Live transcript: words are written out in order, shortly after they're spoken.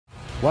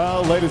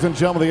Well, ladies and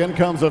gentlemen, the end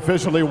comes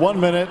officially 1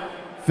 minute,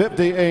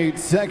 58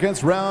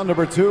 seconds. Round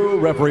number 2.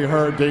 Referee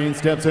Herb Dean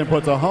steps in,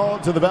 puts a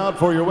halt to the bout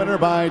for your winner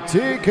by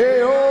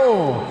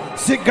TKO,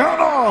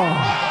 Cigano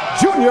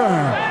Junior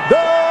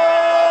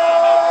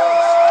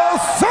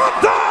Dos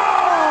Santos!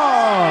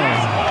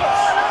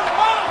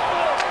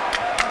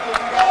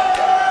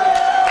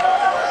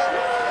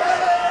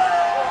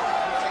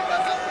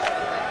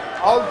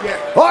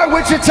 All right,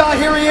 Wichita,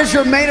 here he is,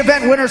 your main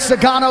event winner,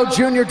 Cigano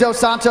Junior Dos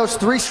Santos.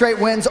 3 straight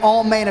wins,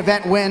 all main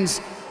event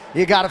wins.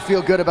 You got to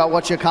feel good about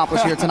what you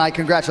accomplished here tonight.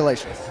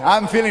 Congratulations.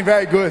 I'm feeling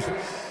very good.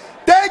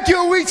 Thank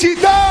you,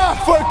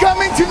 Wichita, for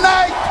coming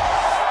tonight.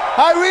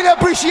 I really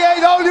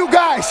appreciate all you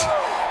guys.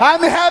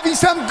 I'm having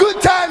some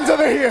good times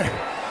over here.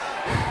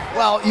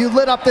 Well, you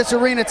lit up this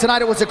arena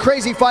tonight. It was a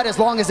crazy fight as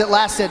long as it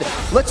lasted.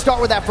 Let's start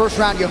with that first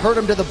round. You hurt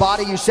him to the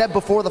body. You said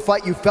before the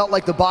fight you felt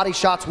like the body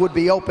shots would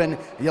be open.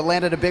 You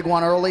landed a big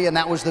one early, and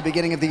that was the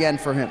beginning of the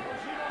end for him.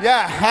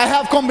 Yeah, I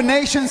have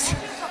combinations.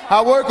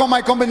 I work on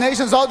my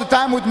combinations all the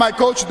time with my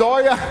coach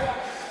Doria.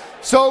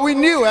 So we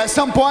knew at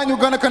some point we're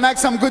gonna connect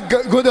some good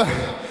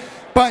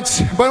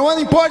punch. But one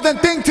important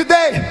thing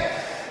today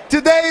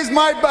is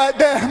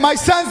my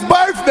son's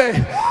birthday,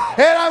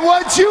 and I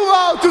want you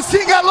all to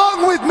sing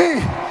along with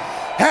me.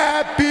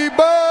 Happy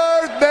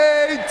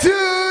birthday to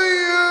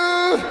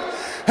you.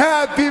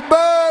 Happy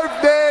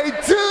birthday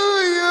to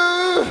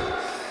you.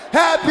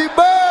 Happy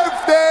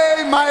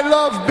birthday, my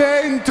love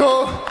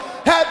Bento.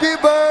 Happy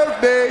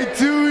birthday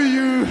to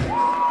you.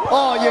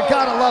 Oh, you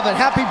gotta love it.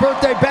 Happy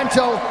birthday,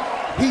 Bento.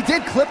 He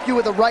did clip you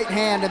with a right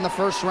hand in the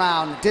first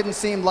round. Didn't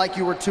seem like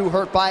you were too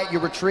hurt by it. You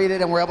retreated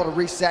and were able to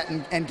reset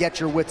and get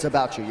your wits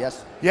about you,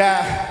 yes?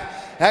 Yeah,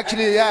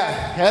 actually,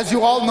 yeah. As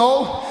you all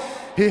know,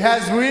 he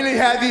has really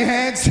heavy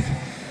hands,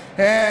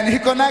 and he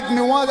connected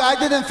me once. I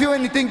didn't feel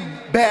anything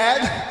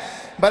bad,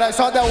 but I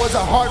thought that was a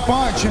hard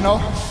punch, you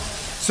know?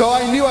 So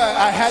I knew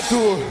I had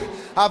to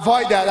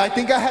avoid that. I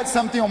think I had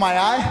something on my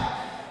eye.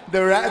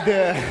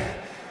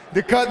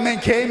 The cut man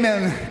came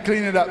and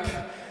cleaned it up.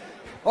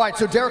 All right,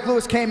 so Derrick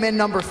Lewis came in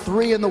number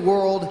 3 in the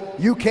world.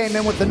 You came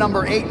in with the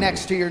number 8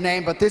 next to your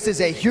name, but this is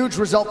a huge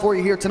result for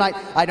you here tonight.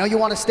 I know you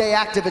want to stay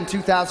active in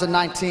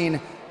 2019.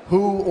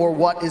 Who or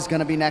what is going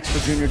to be next for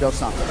Junior Dos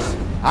Santos?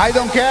 I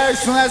don't care as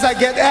soon as I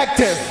get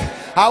active.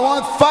 I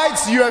want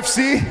fights,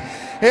 UFC.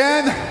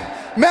 And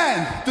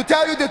man, to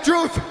tell you the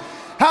truth,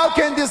 how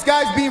can these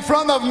guys be in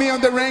front of me on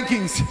the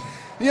rankings?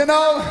 You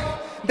know,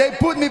 they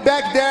put me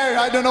back there.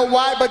 I don't know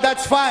why, but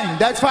that's fine.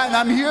 That's fine.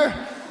 I'm here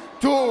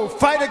to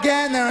fight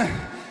again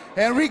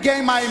and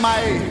regain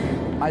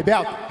my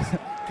belt.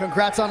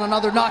 Congrats on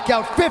another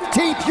knockout.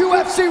 15th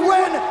UFC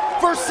win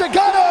for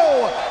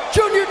Cigano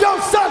Junior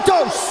Dos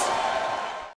Santos.